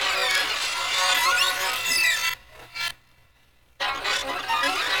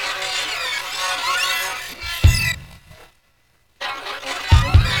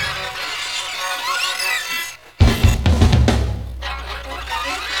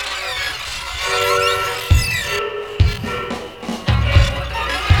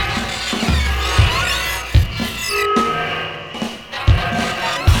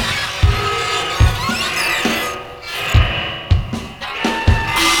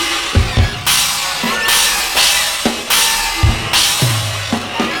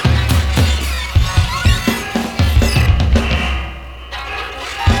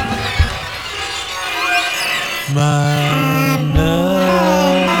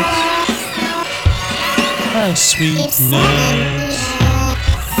my sweet nuts,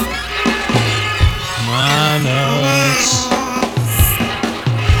 my nuts,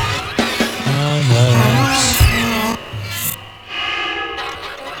 my nuts,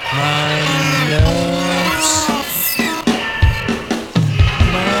 my nuts,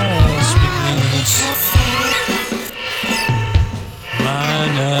 my sweet nuts, my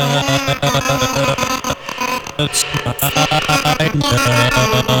nuts, my nuts.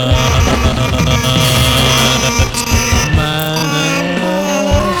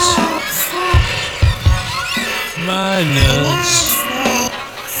 My nuts,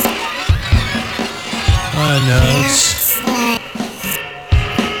 my nuts,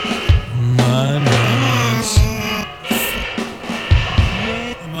 my nuts, my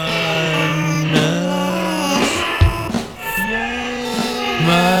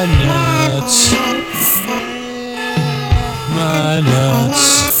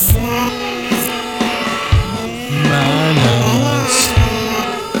nuts, my nuts,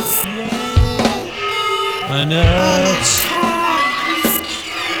 my nuts,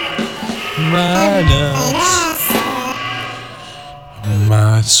 my nuts. My nuts,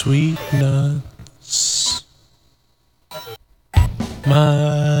 my sweet nuts,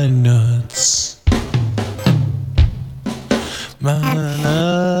 my nuts, my nuts,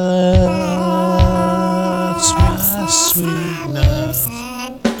 my sweet nuts,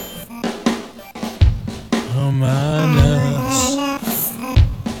 oh my nuts,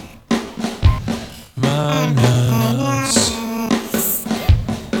 my nuts.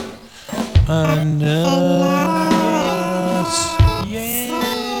 My nuts,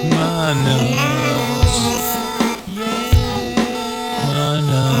 my nuts, my nuts, my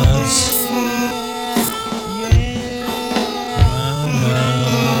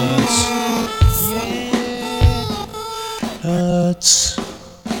nuts,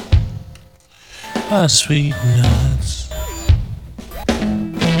 my sweet nuts,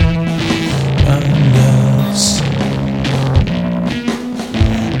 my nuts.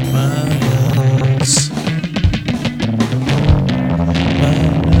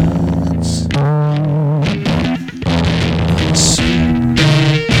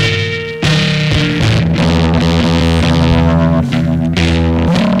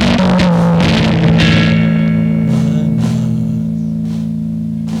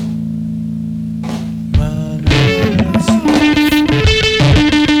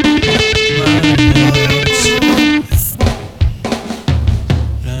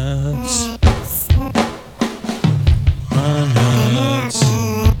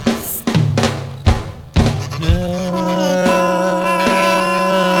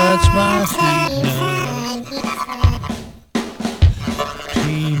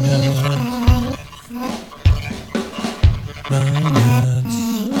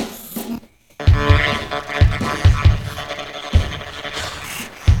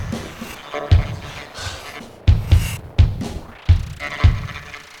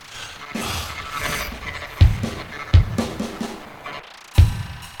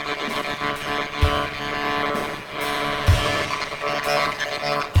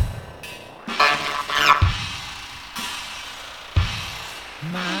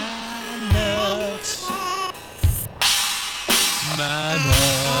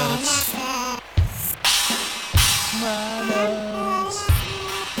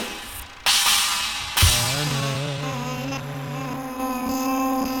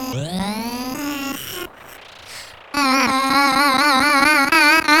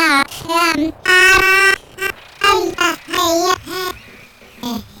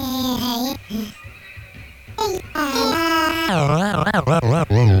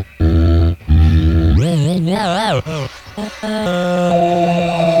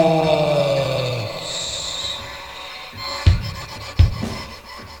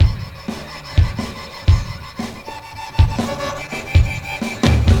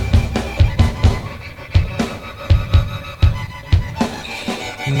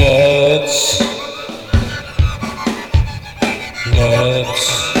 Nuts, nuts,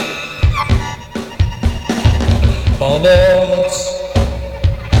 my nuts,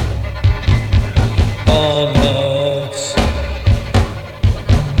 my nuts,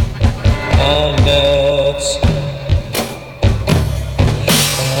 my nuts,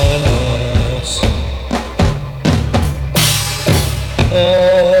 my nuts,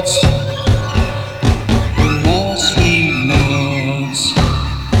 nuts, my sweet nuts.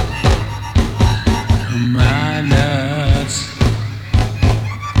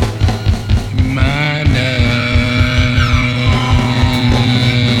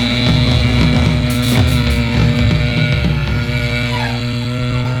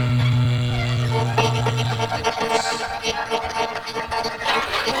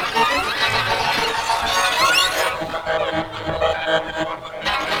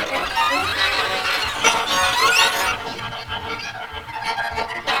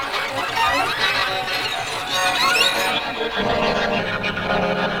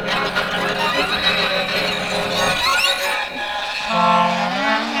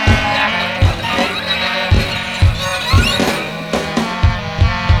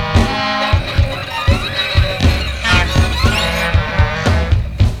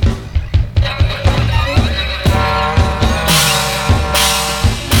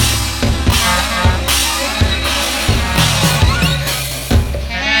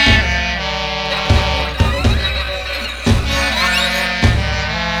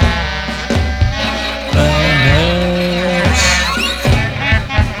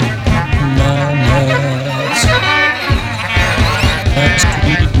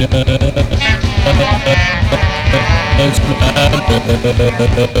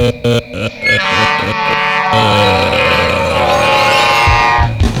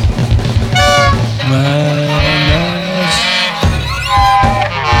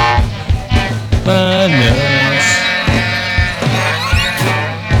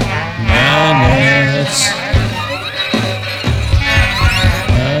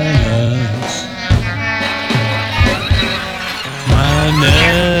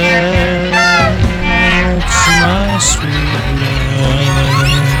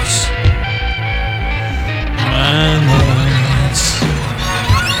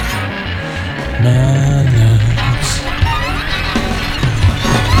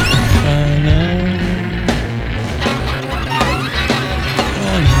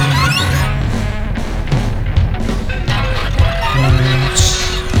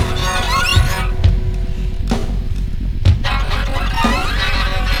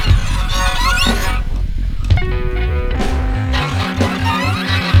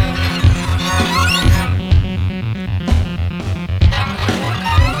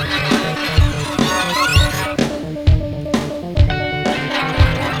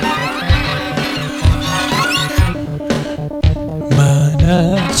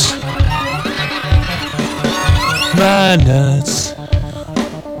 My nuts,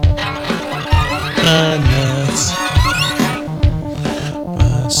 my nuts,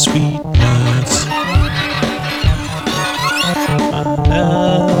 my sweet nuts, my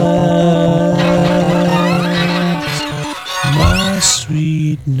nuts, my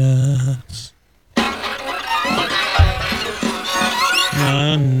sweet nuts,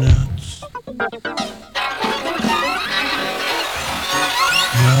 my nuts,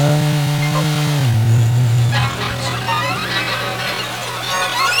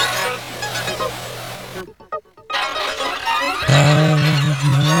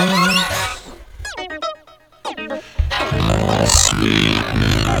 sweet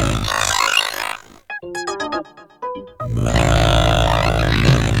nuts, my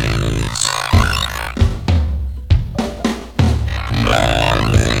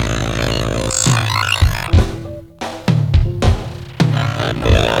nuts, my nuts, my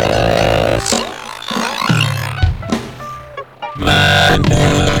nuts, my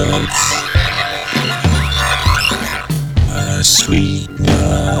nuts, my sweet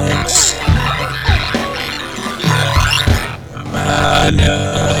nuts. My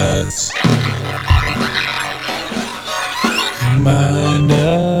nuts, my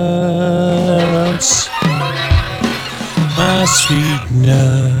nuts, my sweet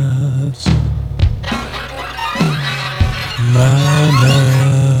nuts, my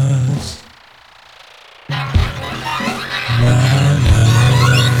nuts, my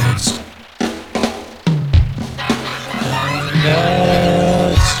nuts, my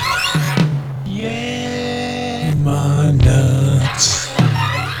nuts, yeah, my nuts.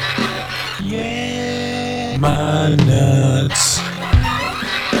 Yeah, my nuts.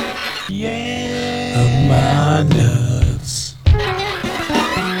 Yeah, my nuts.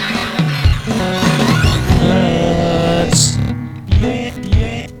 Nuts. Yeah,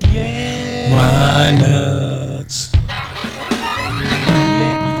 yeah, yeah. My nuts.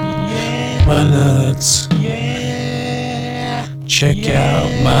 Yeah, my nuts. Yeah. Check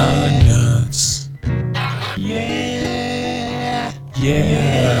out my nuts. Yeah.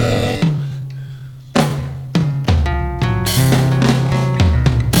 Yeah.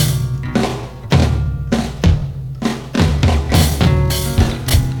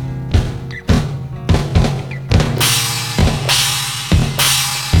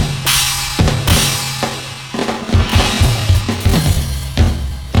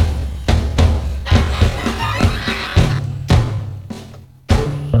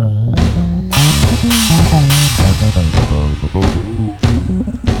 My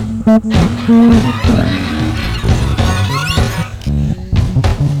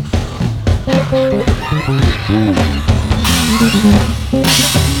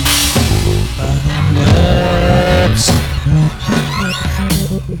nuts,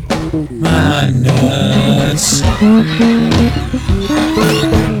 my nuts,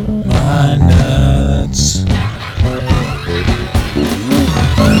 my nuts,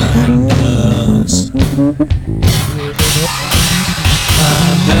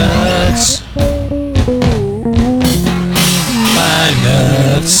 my nuts, my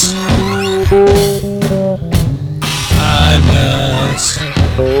nuts, my nuts,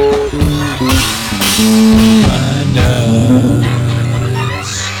 my nuts.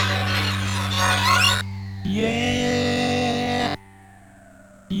 Yeah,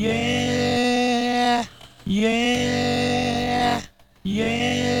 yeah, yeah,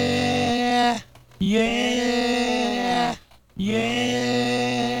 yeah. Yeah,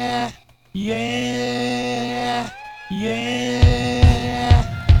 yeah, yeah, yeah, yeah,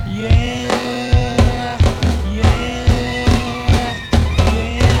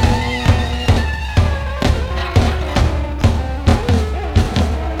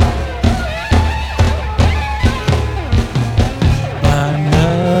 my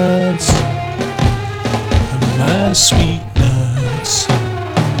nuts, my sweet nuts,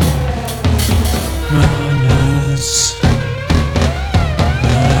 my nuts.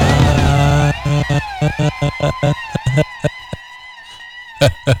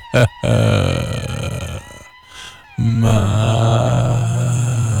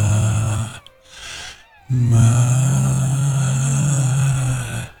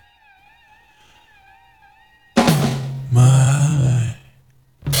 My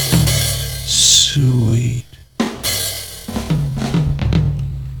sweet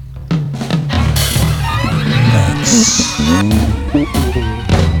nuts.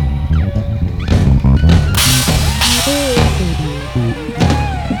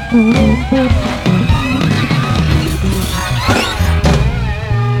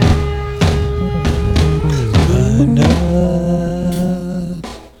 My nuts,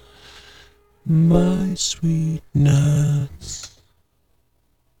 my sweet nuts.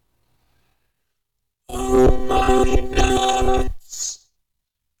 Oh, my nuts,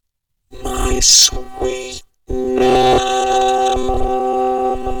 my sweet nuts.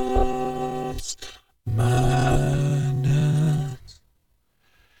 My nuts,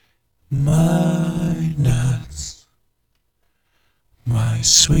 my nuts, my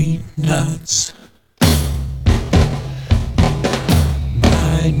sweet nuts.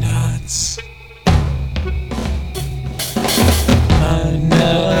 My nuts, my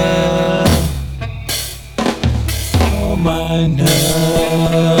nuts, oh my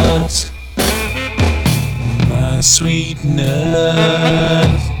nuts, my sweet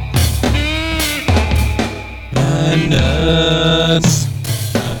nuts, my nuts,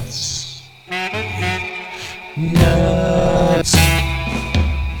 nuts,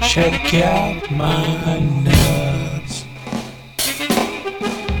 check out my nuts.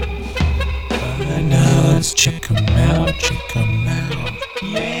 My nuts, check 'em out, check 'em out.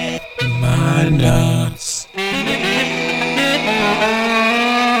 Yeah, my nuts.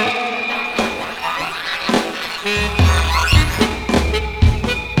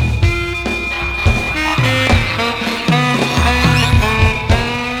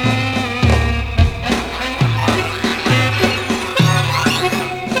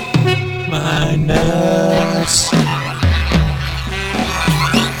 My nuts.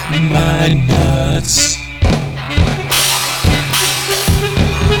 My nuts.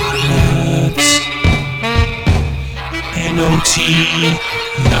 Nuts. N-O-T,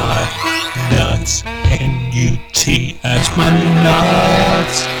 not nuts. N-U-T, that's my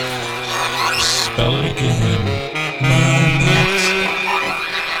nuts. Spell it again. My nuts.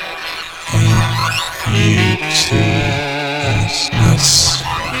 N-U-T, that's nuts.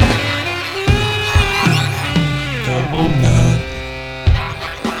 Double nut.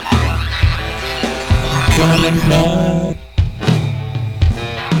 Kinda nut.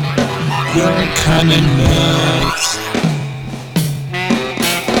 You're kinda nuts.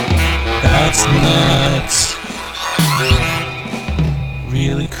 That's nuts.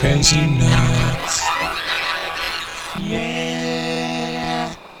 Really crazy nuts.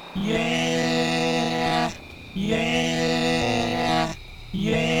 Yeah, yeah, yeah,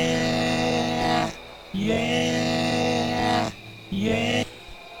 yeah, yeah, yeah.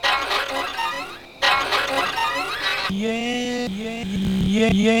 Yeah, yeah, yeah,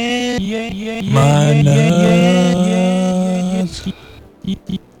 yeah, yeah, yeah, my nuts,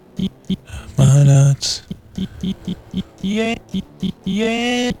 my nuts, yeah,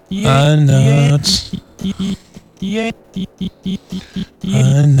 yeah, my nuts, yeah,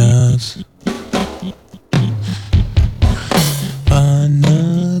 my nuts, my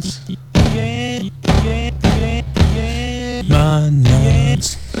nuts, yeah, yeah, yeah, my nuts.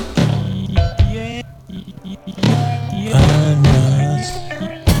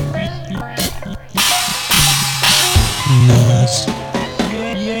 Nuts.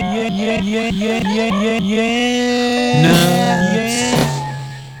 Yeah, yeah, yeah, yeah, yeah, yeah, yeah. Nuts.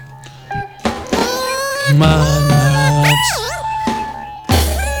 My nuts.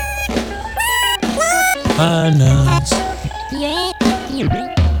 My nuts.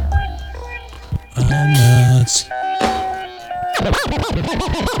 My nuts.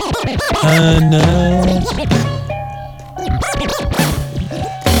 My nuts.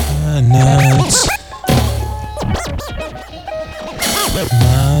 My nuts.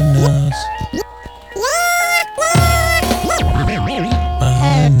 My nuts.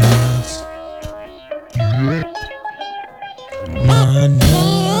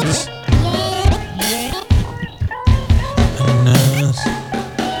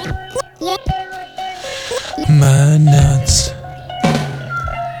 My nuts.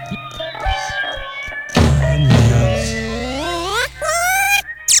 My nuts.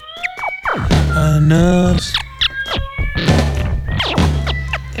 My nuts.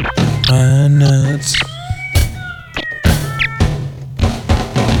 My nuts.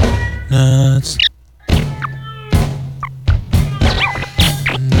 Nuts.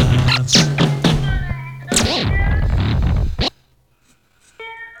 Nuts.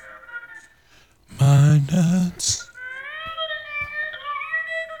 My nuts.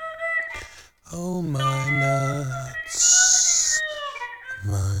 Oh, my nuts.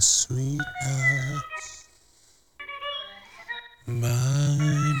 My sweet nuts. My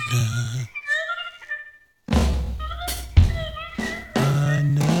nuts. My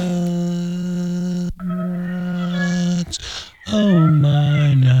nuts. Oh,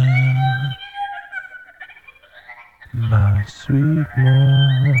 my nuts. My sweet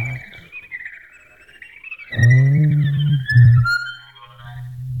nuts.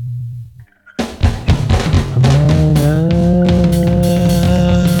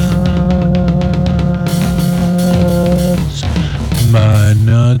 My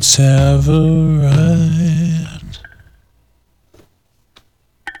nuts have arrived.